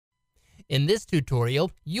In this tutorial,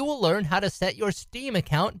 you will learn how to set your Steam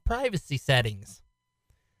account privacy settings.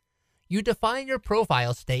 You define your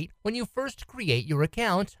profile state when you first create your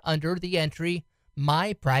account under the entry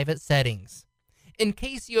My Private Settings. In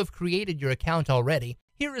case you have created your account already,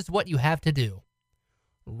 here is what you have to do.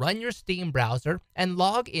 Run your Steam browser and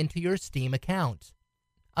log into your Steam account.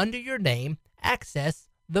 Under your name, access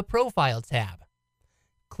the Profile tab.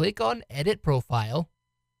 Click on Edit Profile.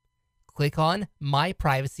 Click on My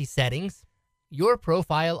Privacy Settings. Your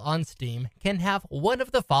profile on Steam can have one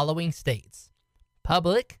of the following states: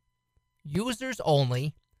 public, users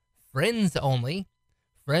only, friends only,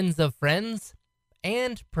 friends of friends,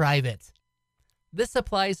 and private. This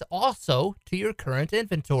applies also to your current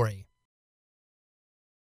inventory.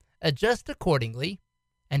 Adjust accordingly,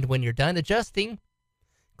 and when you're done adjusting,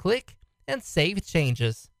 click and save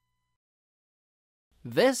changes.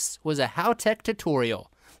 This was a HowTech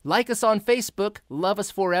tutorial. Like us on Facebook, love us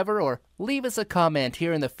forever, or leave us a comment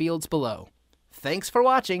here in the fields below. Thanks for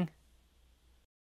watching.